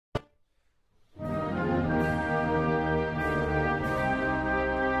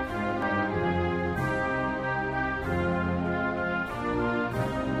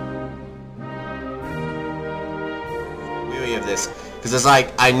this, because it's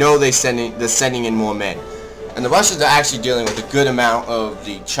like I know they're sending in more men, and the Russians are actually dealing with a good amount of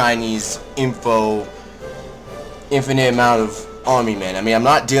the Chinese infinite amount of army men. I mean, I'm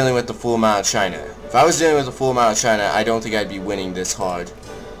not dealing with the full amount of China. If I was dealing with the full amount of China, I don't think I'd be winning this hard.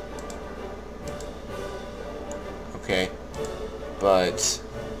 Okay, but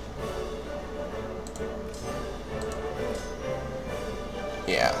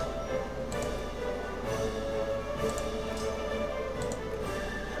yeah.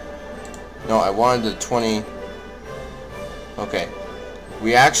 No, I wanted the 20. Okay.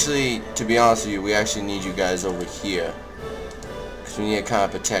 We actually, to be honest with you, we actually need you guys over here. Because we need to kind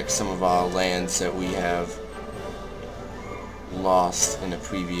of protect some of our lands that we have lost in the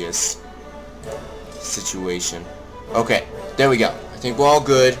previous situation. Okay, there we go. I think we're all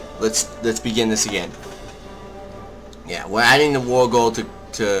good. Let's begin this again. Yeah, we're adding the war goal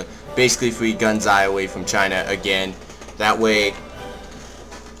to basically free Gunzai away from China again. That way,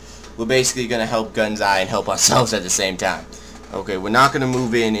 we're basically going to help Gunzai and help ourselves at the same time. Okay, we're not going to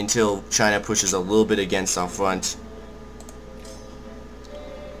move in until China pushes a little bit against our front.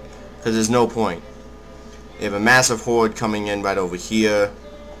 Because there's no point. They have a massive horde coming in right over here.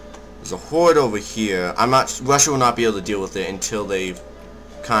 There's a horde over here. Russia will not be able to deal with it until they've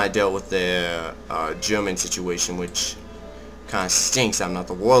kind of dealt with their German situation, which kind of stinks. I'm not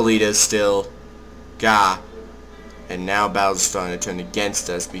the war leader still. Gah. And now battles are starting to turn against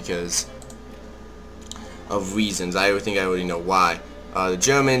us because of reasons. I think I already know why. The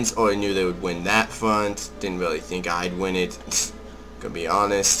Germans already knew they would win that front. Didn't really think I'd win it. Gonna be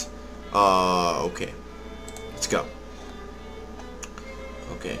honest. Okay. Let's go.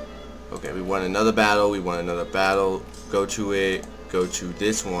 Okay. Okay, we won another battle. We won another battle. Go to it. Go to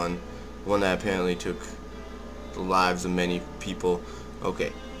this one. One that apparently took the lives of many people.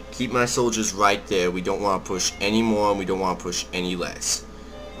 Okay. Keep my soldiers right there. We don't want to push any more, and we don't want to push any less.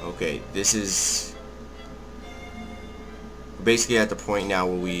 Okay, this is basically at the point now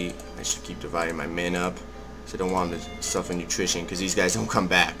where I should keep dividing my men up, so I don't want them to suffer nutrition, because these guys don't come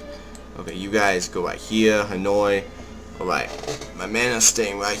back. Okay, you guys go right here, Hanoi. Alright, my men are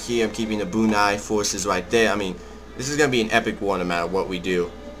staying right here. I'm keeping the Brunei forces right there. I mean, this is going to be an epic war no matter what we do.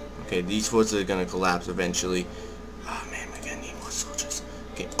 Okay, these forces are going to collapse eventually. Oh man, we're going to need more soldiers.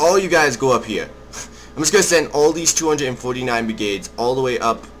 Okay, all you guys go up here. I'm just going to send all these 249 brigades all the way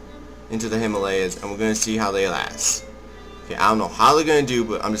up into the Himalayas, and we're going to see how they last. Okay, I don't know how they're going to do,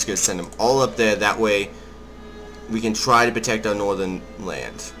 but I'm just going to send them all up there. That way, we can try to protect our northern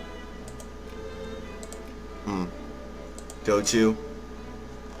lands. Go to.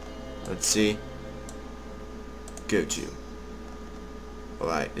 Let's see. Go to.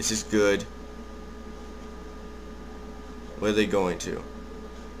 Alright, this is good. Where are they going to?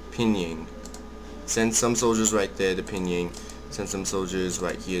 Pinyin. Send some soldiers right there to Pinyin. Send some soldiers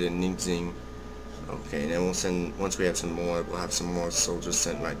right here to Ningxing. Okay, and then we'll send, once we have some more, we'll have some more soldiers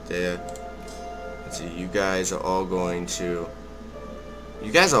sent right there. Let's see, you guys are all going to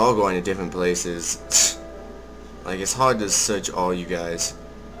different places. Like, it's hard to search all you guys.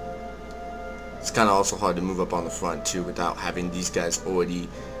 It's kind of also hard to move up on the front too without having these guys already,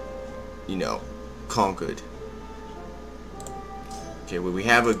 you know, conquered. Okay, well, we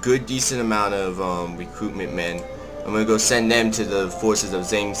have a good decent amount of recruitment men. I'm gonna go send them to the forces of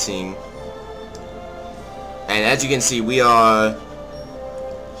Zhang Xing. And as you can see, we are,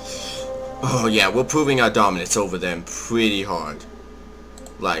 oh yeah, we're proving our dominance over them pretty hard.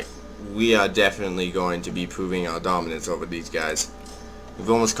 Like, we are definitely going to be proving our dominance over these guys. We've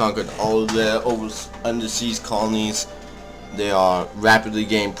almost conquered all of their undersea colonies. They are rapidly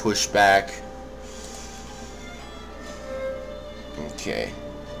getting pushed back. Okay.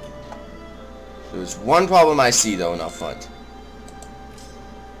 There's one problem I see though in our front.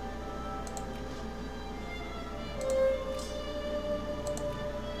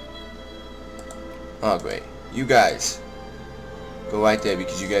 Oh great. You guys go right there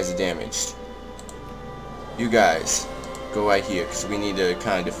because you guys are damaged. You guys go right here because we need to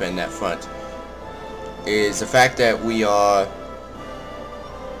kind of defend that front. Is the fact that we are,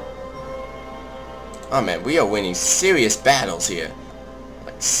 oh man, we are winning serious battles here.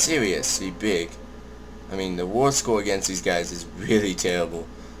 Like seriously big. I mean, the war score against these guys is really terrible.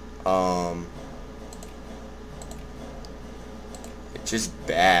 It's just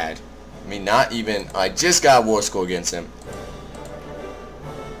bad. I mean, not even, I just got a war score against them.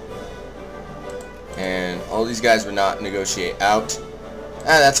 And all these guys would not negotiate out.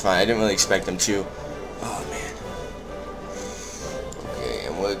 Ah, that's fine. I didn't really expect them to. Oh, man. Okay,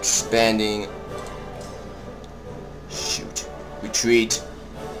 and we're expanding. Shoot. Retreat.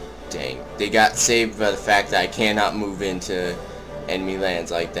 Dang. They got saved by the fact that I cannot move into enemy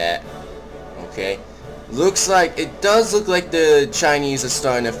lands like that. Okay. Looks like, it does look like the Chinese are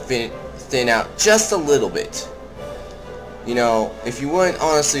starting to thin out just a little bit. You know, if you weren't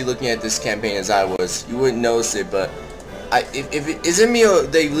honestly looking at this campaign as I was, you wouldn't notice it, but if it isn't me, or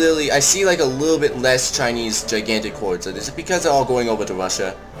they literally, I see like a little bit less Chinese gigantic hordes. Is it because they're all going over to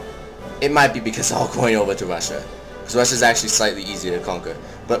Russia? It might be because they're all going over to Russia. Because Russia's actually slightly easier to conquer.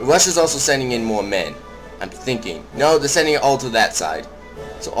 But Russia's also sending in more men. I'm thinking. No, they're sending it all to that side.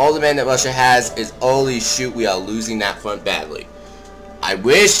 So all the men that Russia has is, holy shoot, we are losing that front badly. I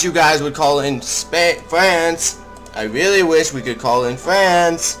wish you guys would call in France. I really wish we could call in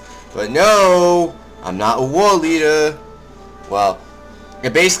France. But no, I'm not a war leader. Well,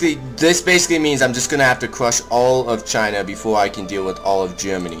 this basically means I'm just going to have to crush all of China before I can deal with all of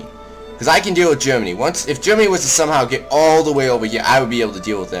Germany. Because I can deal with Germany. If Germany was to somehow get all the way over here, I would be able to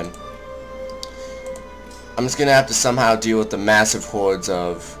deal with them. I'm just going to have to somehow deal with the massive hordes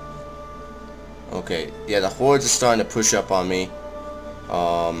of... Okay, yeah, the hordes are starting to push up on me.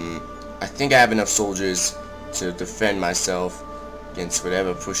 I think I have enough soldiers to defend myself against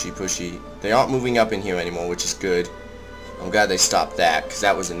whatever pushy. They aren't moving up in here anymore, which is good. I'm glad they stopped that, because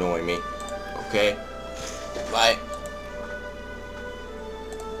that was annoying me. Okay. Bye.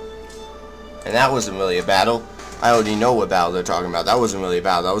 And that wasn't really a battle. I already know what battle they're talking about. That wasn't really a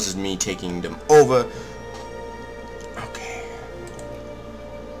battle. That was just me taking them over. Okay.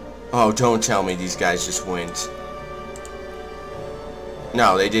 Oh, don't tell me these guys just went.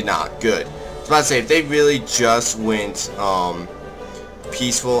 No, they did not. Good. I was about to say, if they really just went,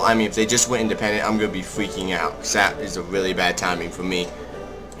 peaceful, I mean, if they just went independent, I'm gonna be freaking out, because that is a really bad timing for me.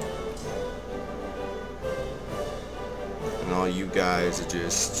 And all you guys are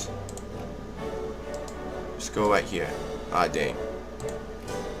just go right here. Ah, dang.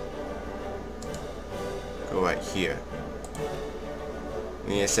 Go right here.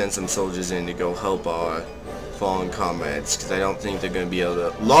 We need to send some soldiers in to go help our fallen comrades, because I don't think they're gonna be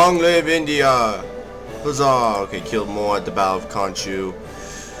able to. Long live India! Huzzah! Okay, killed more at the Battle of Conchu.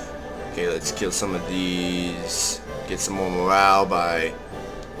 Okay, let's kill some of these. Get some more morale by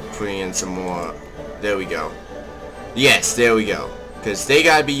putting in some more. There we go. Yes, there we go. Because they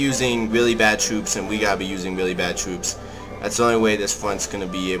gotta be using really bad troops, and we gotta be using really bad troops. That's the only way this front's gonna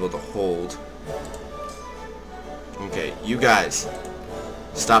be able to hold. Okay, you guys,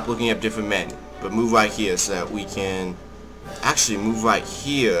 stop looking up different men, but move right here so that we can actually move right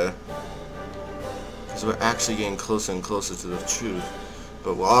here. Because we're actually getting closer and closer to the truth.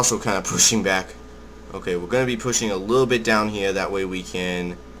 But we're also kind of pushing back. Okay, we're going to be pushing a little bit down here. That way we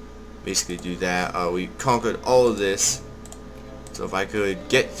can basically do that. We conquered all of this. So if I could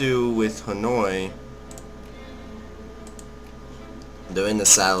get through with Hanoi. They're in the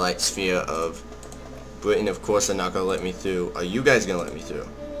satellite sphere of Britain. Of course they're not going to let me through. Are you guys going to let me through?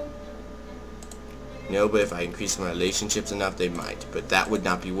 No, but if I increase my relationships enough, they might. But that would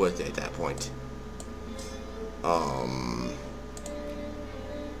not be worth it at that point.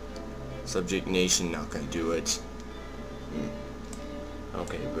 Subject nation, not gonna do it.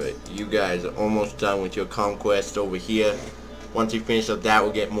 Okay, but you guys are almost done with your conquest over here. Once you finish up that,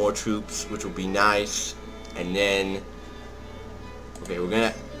 we'll get more troops, which will be nice. And then, okay,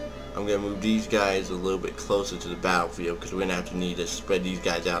 I'm gonna move these guys a little bit closer to the battlefield, because we're gonna have to need to spread these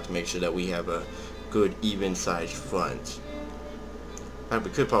guys out to make sure that we have a good, even-sized front. In fact,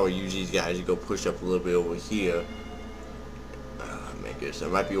 we could probably use these guys to go push up a little bit over here. There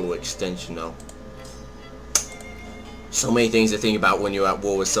might be a little extension though. So many things to think about when you're at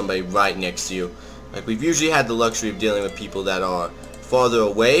war with somebody right next to you. Like, we've usually had the luxury of dealing with people that are farther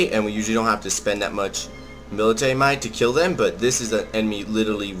away, and we usually don't have to spend that much military might to kill them, but this is an enemy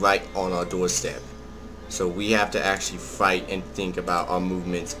literally right on our doorstep. So we have to actually fight and think about our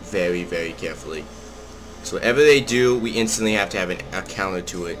movements very, very carefully. So whatever they do, we instantly have to have a counter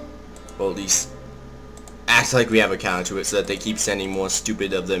to it. Or at least act like we have a counter to it, so that they keep sending more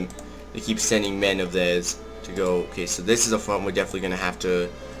stupid of them. They keep sending men of theirs to go. Okay, so this is a front we're definitely going to have to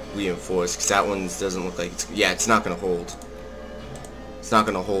reinforce, because that one doesn't look like it's, yeah, it's not going to hold. It's not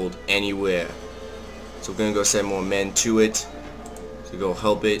going to hold anywhere. So we're going to go send more men to it to go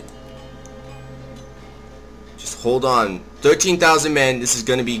help it. Just hold on. 13,000 men. This is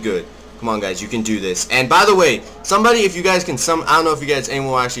going to be good. Come on, guys, you can do this. And by the way, somebody, if you guys can, I don't know if you guys anyone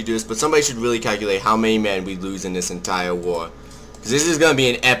will actually do this, but somebody should really calculate how many men we lose in this entire war. Because this is going to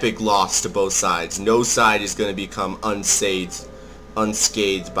be an epic loss to both sides. No side is going to become unscathed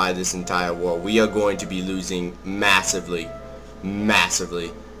by this entire war. We are going to be losing massively.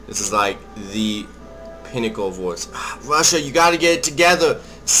 Massively. This is like the pinnacle of wars. Russia, you got to get it together.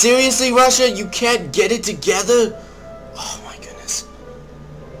 Seriously, Russia? You can't get it together? Oh my goodness.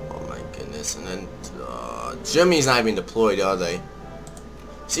 Oh my goodness. And then Germany's not even deployed, are they?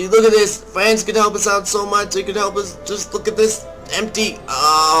 See, look at this. France could help us out so much. They could help us. Just look at this. Empty.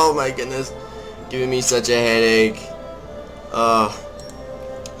 Oh my goodness. Giving me such a headache.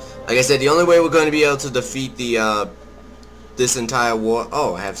 Like I said, the only way we're going to be able to defeat the this entire war.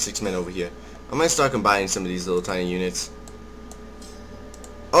 Oh, I have 6 men over here. I'm gonna start combining some of these little tiny units.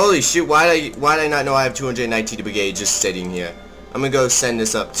 Holy shoot! Why did I not know I have 219 brigade just sitting here? I'm gonna go send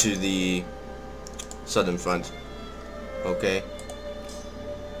this up to the southern front. Okay.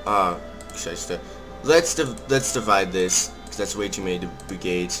 Let's divide this, because that's way too many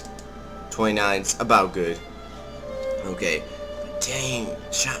brigades. 29's about good. Okay. Dang,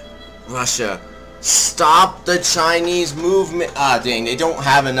 Russia, stop the Chinese movement. Ah, dang, they don't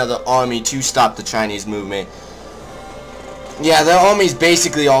have another army to stop the Chinese movement. Yeah, their army's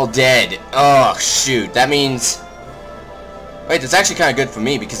basically all dead. Oh, shoot. That means... Wait, that's actually kind of good for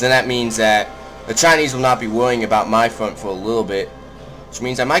me, because then that means that the Chinese will not be worrying about my front for a little bit. Which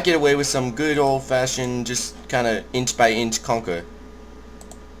means I might get away with some good old-fashioned, just kind of inch-by-inch conquer.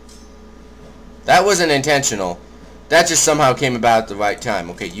 That wasn't intentional. That just somehow came about at the right time.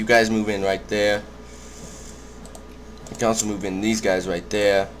 Okay, you guys move in right there. You can also move in these guys right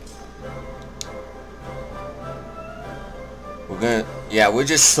there. We're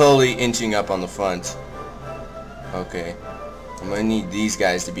just slowly inching up on the front. Okay. I'm gonna need these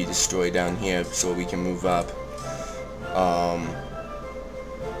guys to be destroyed down here so we can move up.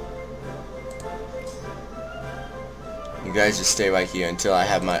 You guys just stay right here until I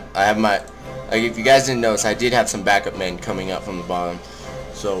have my, like, if you guys didn't notice, I did have some backup men coming up from the bottom.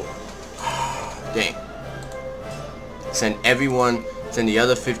 So, dang. Send the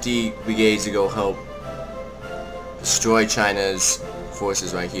other 50 brigades to go help destroy China's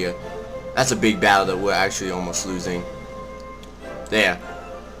forces right here. That's a big battle that we're actually almost losing. There.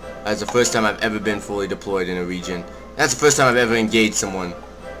 That's the first time I've ever been fully deployed in a region. That's the first time I've ever engaged someone.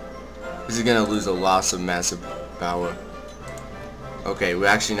 This is gonna lose a loss of massive power. Okay, we're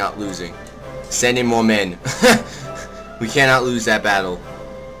actually not losing. Send in more men. We cannot lose that battle.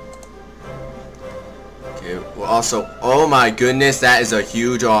 Okay, we're also... Oh my goodness, that is a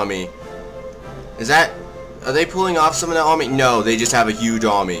huge army. Are they pulling off some of that army? No, they just have a huge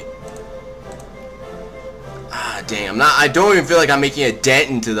army. Ah, dang, I don't even feel like I'm making a dent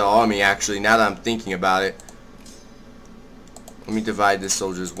into the army, actually, now that I'm thinking about it. Let me divide the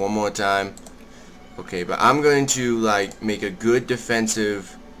soldiers one more time. Okay, but I'm going to, like, make a good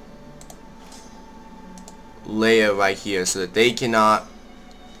defensive layer right here so that they cannot,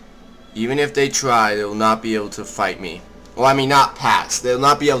 even if they try, they will not be able to fight me. Well, I mean, not pass. They'll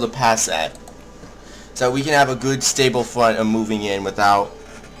not be able to pass that. So we can have a good, stable front of moving in without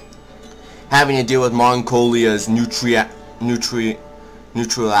having to deal with Mongolia's neutrality.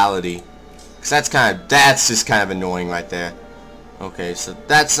 Because that's just kind of annoying right there. Okay, so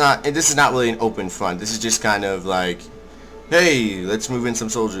this is not really an open front. This is just kind of like, hey, let's move in some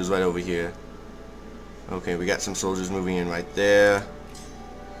soldiers right over here. Okay, we got some soldiers moving in right there.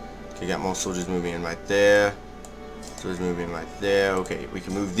 Okay, got more soldiers moving in right there. Soldiers moving in right there. Okay, we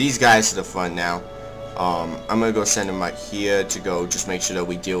can move these guys to the front now. I'm gonna go send them right here to go just make sure that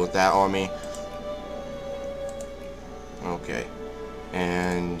we deal with that army. Okay,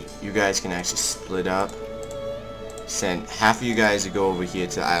 and you guys can actually split up. Send half of you guys to go over here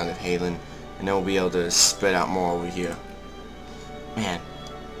to the island of Halen, and then we'll be able to spread out more over here. Man,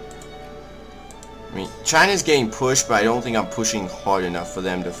 I mean, China's getting pushed, but I don't think I'm pushing hard enough for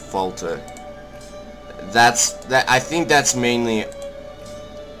them to falter. I think that's mainly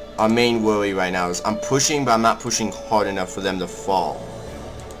our main worry right now, is I'm pushing, but I'm not pushing hard enough for them to fall.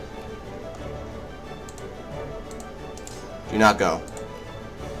 Do not go.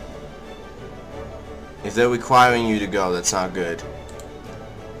 If they're requiring you to go, that's not good.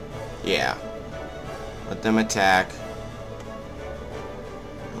 Yeah. Let them attack.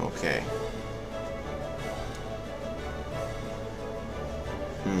 Okay.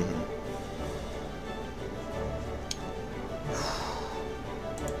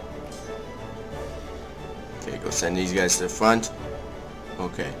 Okay, go send these guys to the front.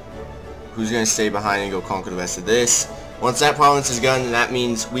 Okay. Who's gonna stay behind and go conquer the rest of this? Once that province is gone, then that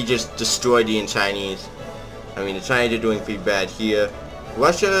means we just destroyed the Chinese. I mean, the Chinese are doing pretty bad here.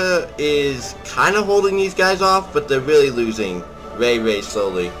 Russia is kind of holding these guys off, but they're really losing very, very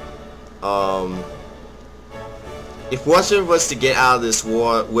slowly. If Russia was to get out of this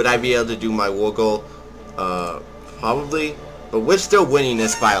war, would I be able to do my war goal? Probably. But we're still winning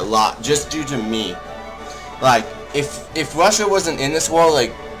this by a lot, just due to me. Like, if Russia wasn't in this war,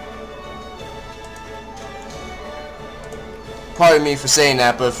 like, pardon me for saying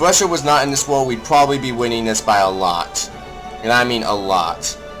that, but if Russia was not in this war, we'd probably be winning this by a lot. And I mean a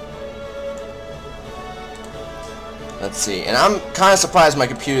lot. Let's see. And I'm kind of surprised my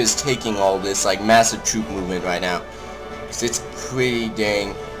computer is taking all this, like, massive troop movement right now. Because it's pretty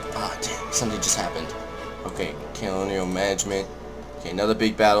dang... Ah, damn. Something just happened. Okay. Colonial management. Okay, another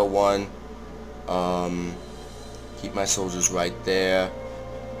big battle won. Keep my soldiers right there.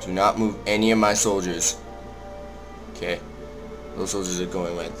 Do not move any of my soldiers. Okay. Those soldiers are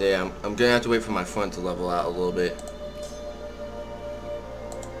going right there. I'm gonna have to wait for my front to level out a little bit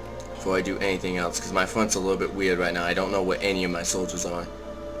before I do anything else, because my front's a little bit weird right now. I don't know what any of my soldiers are.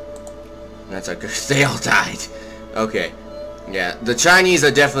 And that's how good. They all died. Okay. Yeah, the Chinese are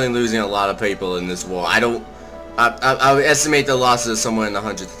definitely losing a lot of people in this war. I would estimate the losses somewhere in the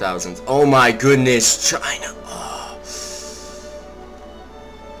hundreds of thousands. Oh my goodness, China. Oh.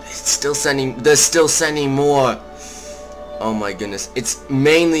 They're still sending more. Oh my goodness. It's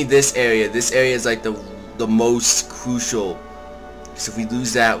mainly this area. This area is like the most crucial. Because if we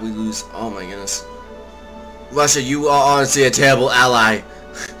lose that, we lose... Oh my goodness. Russia, you are honestly a terrible ally.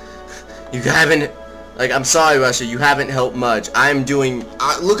 You haven't... Like, I'm sorry, Russia, you haven't helped much. I'm doing...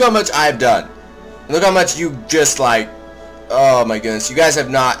 look how much I've done. Look how much you just, like... Oh my goodness. You guys have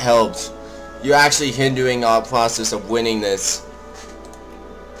not helped. You're actually hindering our process of winning this.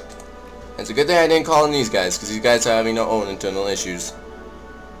 It's a good thing I didn't call in these guys, because these guys are having their own internal issues.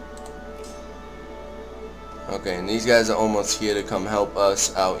 Okay, and these guys are almost here to come help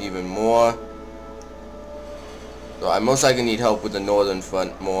us out even more. So I most likely need help with the northern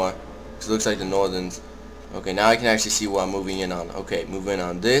front more, because it looks like the northerns... Okay, now I can actually see what I'm moving in on. Okay, move in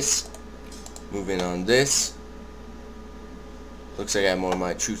on this. Move in on this. Looks like I have more of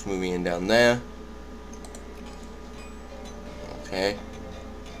my troops moving in down there. Okay.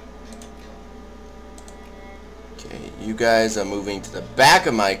 Okay, you guys are moving to the back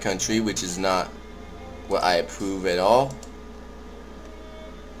of my country, which is not what I approve at all.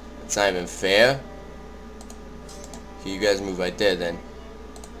 It's not even fair. Okay, you guys move right there then.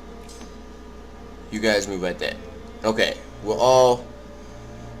 You guys move right there. Okay, we're all...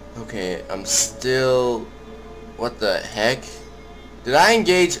 Okay, I'm still... What the heck? Did I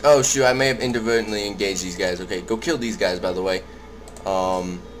engage? Oh shoot, I may have inadvertently engaged these guys. Okay, go kill these guys, by the way.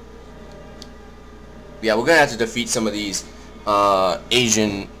 Yeah, we're gonna have to defeat some of these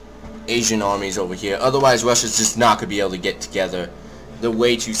Asian armies over here. Otherwise, Russia's just not gonna be able to get together. They're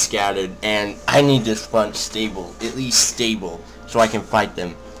way too scattered, and I need this front stable, at least stable, so I can fight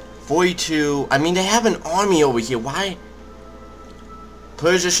them. 42. I mean, they have an army over here. Why?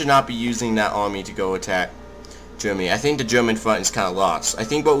 Persia should not be using that army to go attack Germany. I think the German front is kind of lost. I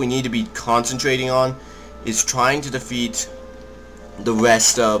think what we need to be concentrating on is trying to defeat the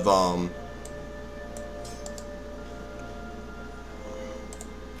rest of well,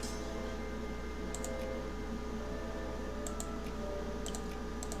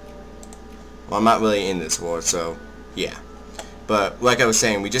 I'm not really in this war, so yeah. But like I was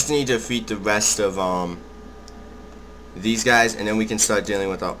saying, we just need to defeat the rest of these guys, and then we can start dealing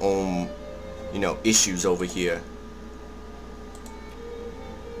with our own, you know, issues over here.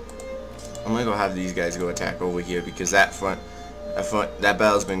 I'm gonna go have these guys go attack over here, because that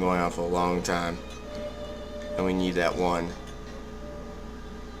battle's been going on for a long time, and we need that one.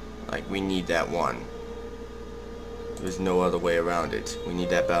 Like, we need that one. There's no other way around it. We need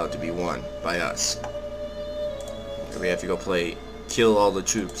that battle to be won by us. We have to go kill all the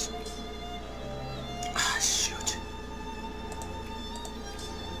troops. Ah, shoot.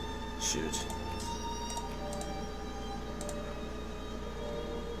 Shoot.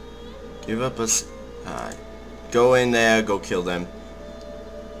 Give up us. Go in there, go kill them.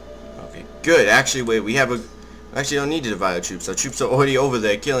 Okay, good. Actually, wait, we have a... Actually, don't need to divide our troops. Our troops are already over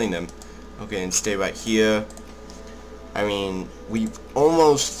there killing them. Okay, and stay right here. I mean, we've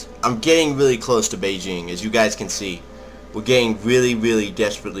almost... I'm getting really close to Beijing, as you guys can see. We're getting really, really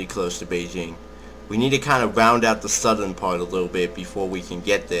desperately close to Beijing. We need to kind of round out the southern part a little bit before we can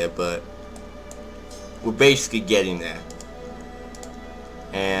get there, but we're basically getting there.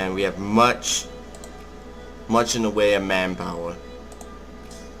 And we have much in the way of manpower.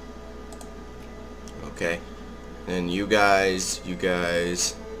 Okay. And you guys... Okay.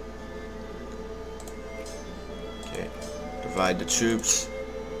 Divide the troops.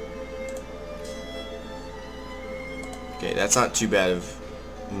 Okay, that's not too bad of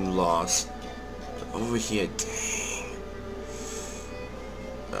loss. But over here, dang.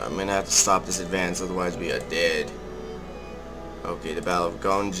 I'm gonna have to stop this advance, otherwise we are dead. Okay, the Battle of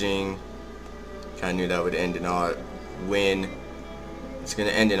Gongjing. Kinda knew that would end in our win. It's gonna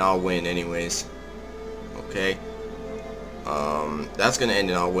end in our win anyways. Okay. That's gonna end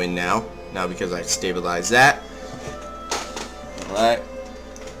in our win now. Now because I stabilized that. Alright.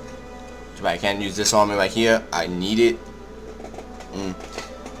 I can't use this army right here. I need it. Man,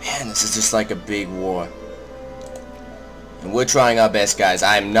 this is just like a big war. And we're trying our best, guys.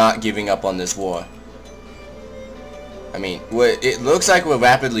 I'm not giving up on this war. I mean, it looks like we're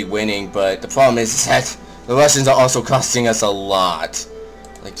rapidly winning, but the problem is that the Russians are also costing us a lot.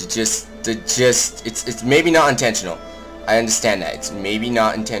 Like, it's maybe not intentional. I understand that. It's maybe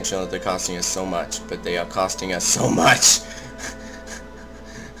not intentional that they're costing us so much, but they are costing us so much.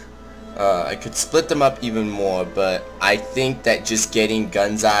 I could split them up even more, but I think that just getting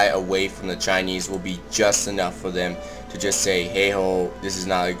Gunzai away from the Chinese will be just enough for them to just say, hey ho, this is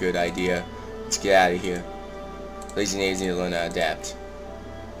not a good idea. Let's get out of here. Lazy natives need to learn how to adapt.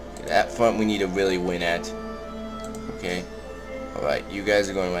 That front we need to really win at. Okay. Alright, you guys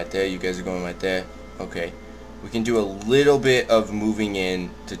are going right there, you guys are going right there. Okay. We can do a little bit of moving in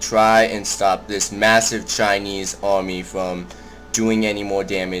to try and stop this massive Chinese army from doing any more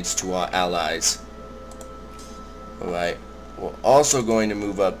damage to our allies. Alright. We're also going to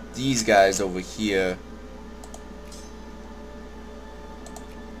move up these guys over here.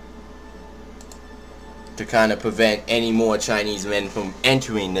 To kind of prevent any more Chinese men from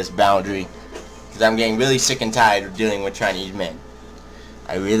entering this boundary. Because I'm getting really sick and tired of dealing with Chinese men.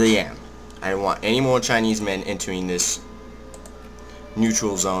 I really am. I don't want any more Chinese men entering this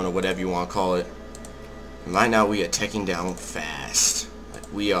neutral zone or whatever you want to call it. And right now we are taking down fast.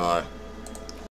 Like we are